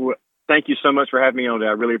 Well, thank you so much for having me on today.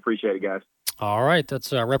 I really appreciate it, guys. All right,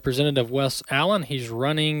 that's Representative Wes Allen. He's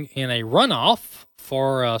running in a runoff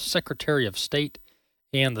for Secretary of State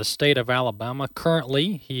in the state of Alabama.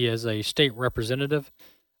 Currently, he is a state representative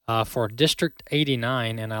for District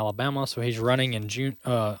 89 in Alabama, so he's running in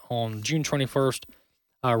on June 21st,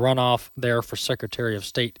 runoff there for Secretary of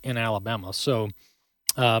State in Alabama. So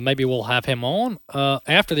maybe we'll have him on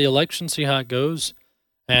after the election, see how it goes,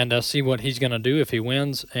 and see what he's going to do if he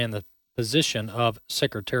wins in the position of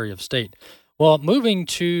Secretary of State. Well, moving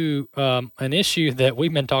to an issue that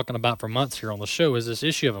we've been talking about for months here on the show is this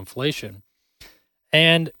issue of inflation.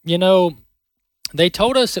 And, they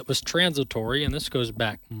told us it was transitory, and this goes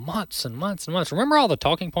back months and months and months. Remember all the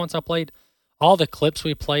talking points I played, all the clips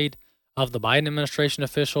we played of the Biden administration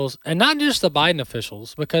officials, and not just the Biden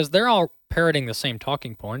officials, because they're all parroting the same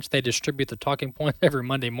talking points. They distribute the talking points every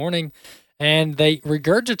Monday morning, and they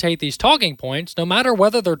regurgitate these talking points no matter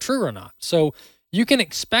whether they're true or not. So you can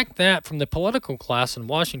expect that from the political class in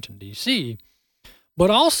Washington, D.C., but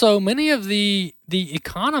also many of the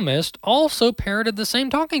economists also parroted the same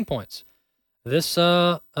talking points. This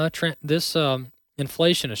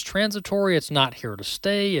inflation is transitory. It's not here to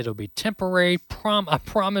stay. It'll be temporary. I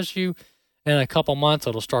promise you, in a couple months,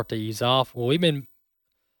 it'll start to ease off. Well, we've been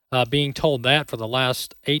being told that for the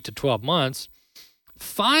last 8 to 12 months.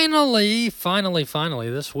 Finally,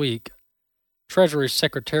 this week, Treasury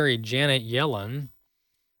Secretary Janet Yellen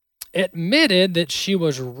admitted that she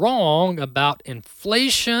was wrong about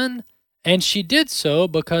inflation, and she did so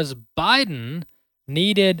because Biden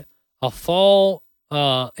needed a fall,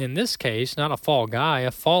 in this case, not a fall guy, a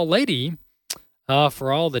fall lady,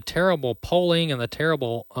 for all the terrible polling and the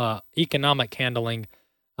terrible economic handling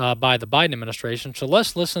by the Biden administration. So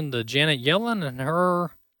let's listen to Janet Yellen and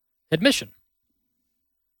her admission.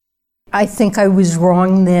 I think I was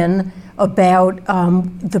wrong then about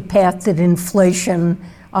the path that inflation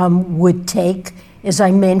would take. As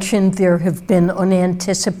I mentioned, there have been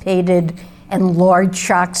unanticipated and large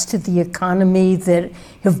shocks to the economy that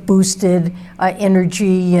have boosted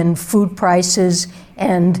energy and food prices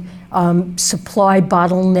and supply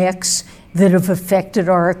bottlenecks that have affected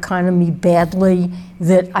our economy badly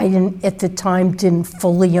that I at the time didn't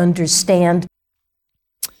fully understand.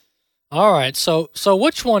 All right, so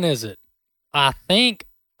which one is it? I think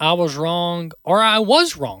I was wrong, or I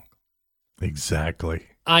was wrong. Exactly.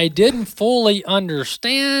 I didn't fully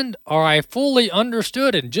understand, or I fully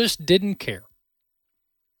understood and just didn't care.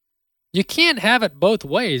 You can't have it both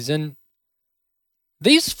ways, and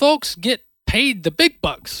these folks get paid the big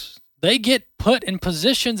bucks. They get put in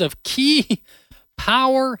positions of key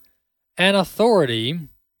power and authority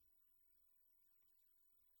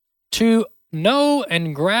to know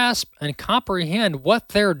and grasp and comprehend what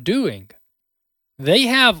they're doing. They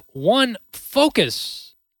have one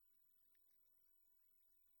focus,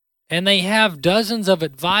 and they have dozens of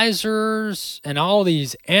advisors and all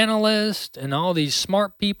these analysts and all these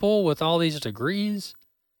smart people with all these degrees.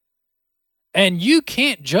 And you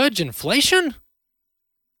can't judge inflation?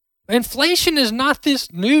 Inflation is not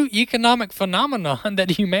this new economic phenomenon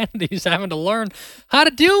that humanity is having to learn how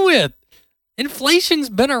to deal with. Inflation's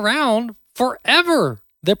been around forever.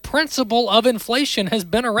 The principle of inflation has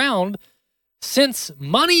been around since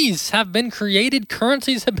monies have been created,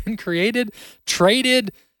 currencies have been created,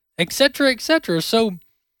 traded, etc., etc. So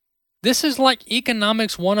this is like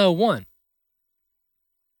economics 101.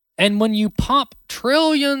 And when you pump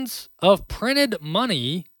trillions of printed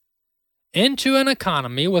money into an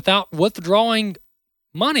economy without withdrawing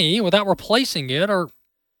money, without replacing it or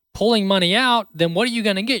pulling money out, then what are you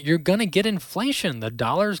going to get? You're going to get inflation. The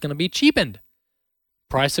dollar is going to be cheapened.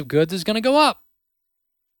 Price of goods is going to go up.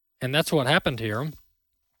 And that's what happened here.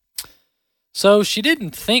 So she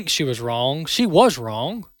didn't think she was wrong. She was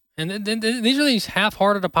wrong. And these are these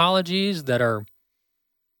half-hearted apologies that are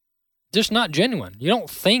just not genuine. You don't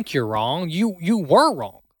think you're wrong. You were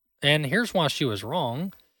wrong. And here's why she was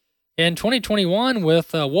wrong. In 2021,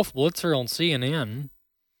 with Wolf Blitzer on CNN,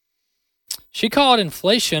 she called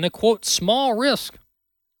inflation a, quote, small risk.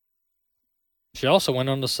 She also went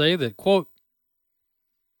on to say that, quote,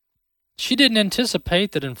 she didn't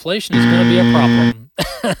anticipate that inflation is going to be a problem.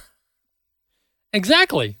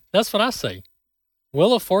 Exactly. That's what I say.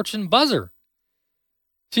 Wheel of Fortune buzzer.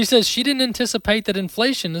 She says she didn't anticipate that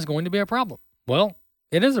inflation is going to be a problem. Well,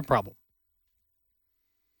 it is a problem.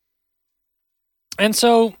 And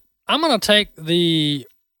so I'm going to take the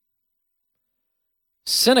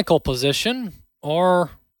cynical position,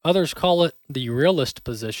 or others call it the realist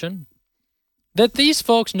position, that these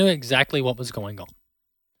folks knew exactly what was going on.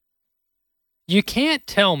 You can't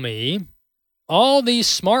tell me all these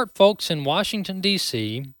smart folks in Washington,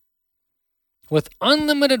 D.C., with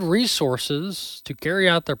unlimited resources to carry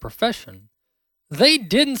out their profession, they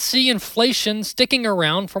didn't see inflation sticking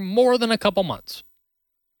around for more than a couple months.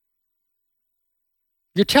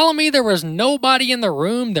 You're telling me there was nobody in the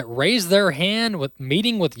room that raised their hand with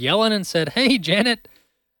meeting with Yellen and said, hey, Janet,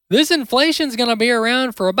 this inflation's going to be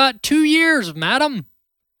around for about 2 years, madam.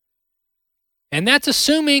 And that's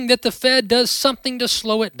assuming that the Fed does something to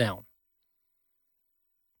slow it down.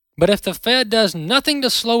 But if the Fed does nothing to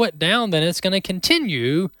slow it down, then it's going to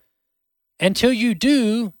continue until you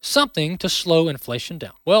do something to slow inflation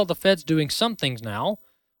down. Well, the Fed's doing some things now,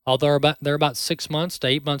 although they're about 6 months to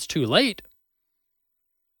 8 months too late.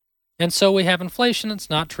 And so we have inflation. It's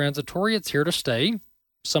not transitory. It's here to stay.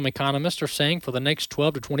 Some economists are saying for the next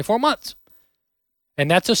 12 to 24 months. And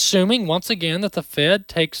that's assuming, once again, that the Fed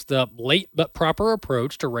takes the late but proper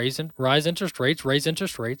approach to raise interest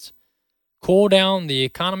rates, cool down the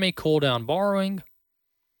economy, cool down borrowing,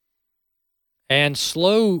 and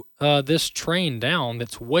slow this train down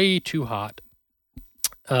that's way too hot,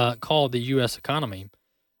 called the U.S. economy.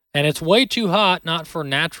 And it's way too hot, not for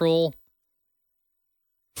natural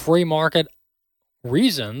free market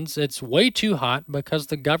reasons. It's way too hot because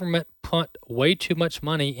the government put way too much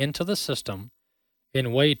money into the system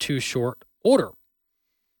in way too short order.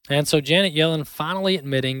 And so Janet Yellen finally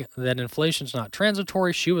admitting that inflation's not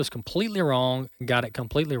transitory. She was completely wrong, got it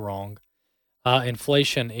completely wrong.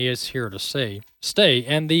 Inflation is here to stay.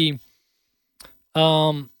 And the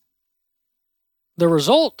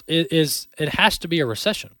result is it has to be a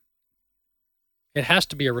recession. It has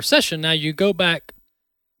to be a recession. Now you go back,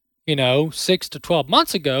 6 to 12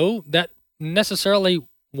 months ago, that necessarily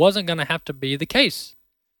wasn't going to have to be the case.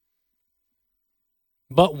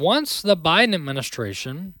 But once the Biden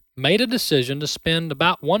administration made a decision to spend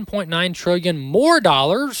about $1.9 trillion more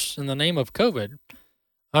dollars in the name of COVID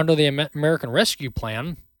under the American Rescue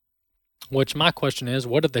Plan, which my question is,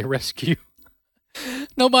 what did they rescue?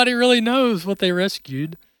 Nobody really knows what they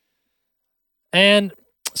rescued. And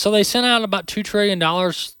so they sent out about $2 trillion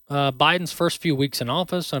Biden's first few weeks in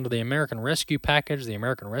office under the American Rescue Package, the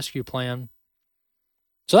American Rescue Plan.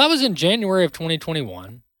 So that was in January of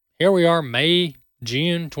 2021. Here we are,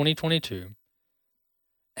 June 2022.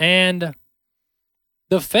 And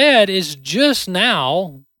the Fed is just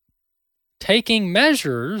now taking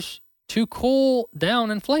measures to cool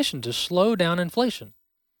down inflation, to slow down inflation.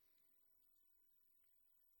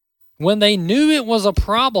 When they knew it was a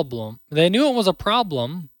problem,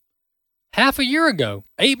 half a year ago,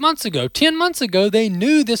 8 months ago, 10 months ago, they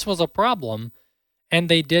knew this was a problem and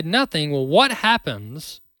they did nothing. Well, what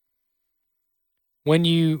happens when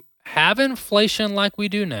you have inflation like we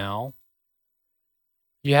do now?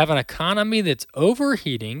 You have an economy that's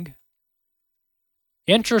overheating,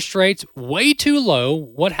 interest rates way too low.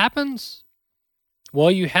 What happens? Well,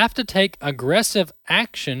 you have to take aggressive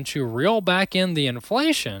action to reel back in the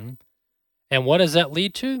inflation. And what does that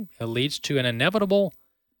lead to? It leads to an inevitable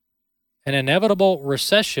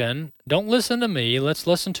recession. Don't listen to me. Let's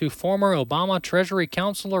listen to former Obama Treasury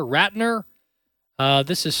Counselor Ratner.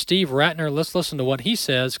 This is Steve Ratner. Let's listen to what he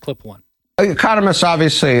says. Clip 1. Economists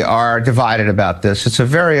obviously are divided about this. It's a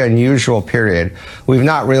very unusual period. We've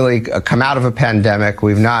not really come out of a pandemic.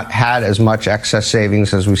 We've not had as much excess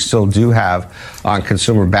savings as we still do have on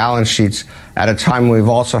consumer balance sheets at a time when we've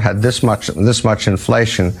also had this much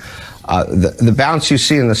inflation. The bounce you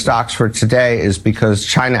see in the stocks for today is because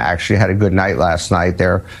China actually had a good night last night.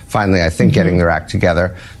 They're finally, I think, getting their act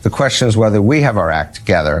together. The question is whether we have our act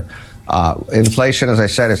together. Inflation, as I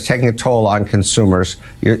said, is taking a toll on consumers.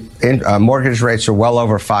 Mortgage rates are well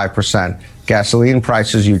over 5%. Gasoline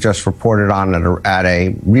prices you just reported on at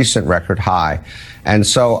a recent record high. And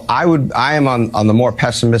so I am on the more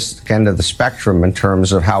pessimistic end of the spectrum in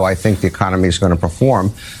terms of how I think the economy is going to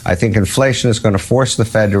perform. I think inflation is going to force the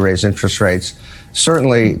Fed to raise interest rates,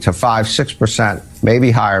 certainly to 5-6%,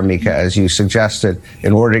 maybe higher, Mika, as you suggested,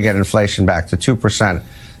 in order to get inflation back to 2%.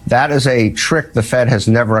 That is a trick the Fed has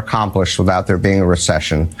never accomplished without there being a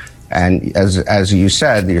recession. And as you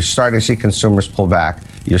said, you're starting to see consumers pull back.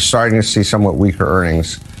 You're starting to see somewhat weaker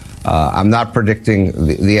earnings. I'm not predicting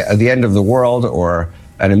the end of the world or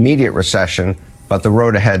an immediate recession, but the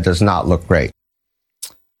road ahead does not look great.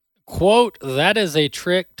 Quote, that is a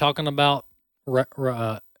trick, talking about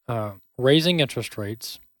raising interest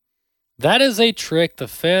rates. That is a trick the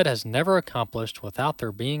Fed has never accomplished without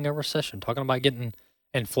there being a recession. Talking about getting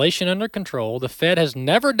inflation under control. The Fed has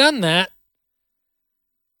never done that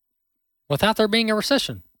without there being a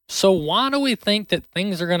recession. So why do we think that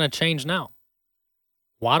things are going to change now?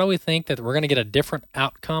 Why do we think that we're going to get a different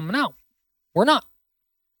outcome now? We're not.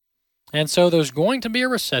 And so there's going to be a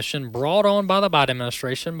recession brought on by the Biden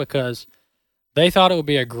administration because they thought it would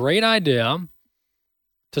be a great idea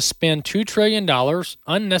to spend $2 trillion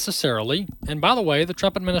unnecessarily. And by the way, the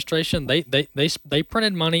Trump administration, they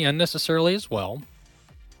printed money unnecessarily as well.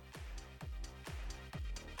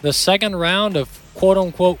 The second round of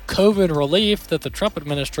quote-unquote COVID relief that the Trump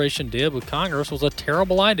administration did with Congress was a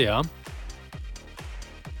terrible idea.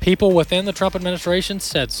 People within the Trump administration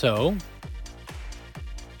said so.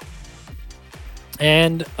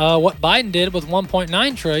 And what Biden did with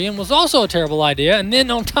 $1.9 trillion was also a terrible idea. And then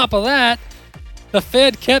on top of that, the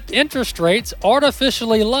Fed kept interest rates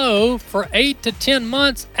artificially low for 8 to 10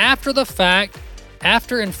 months after the fact,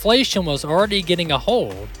 after inflation was already getting a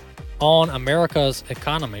hold on America's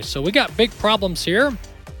economy. So we got big problems here,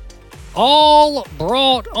 all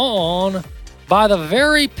brought on by the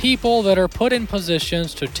very people that are put in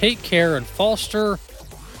positions to take care and foster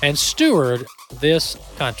and steward this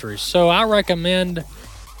country. So I recommend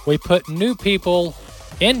we put new people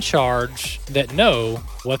in charge that know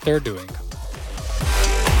what they're doing.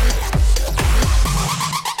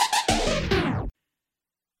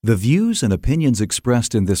 The views and opinions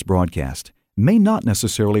expressed in this broadcast may not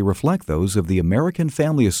necessarily reflect those of the American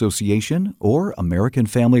Family Association or American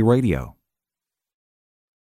Family Radio.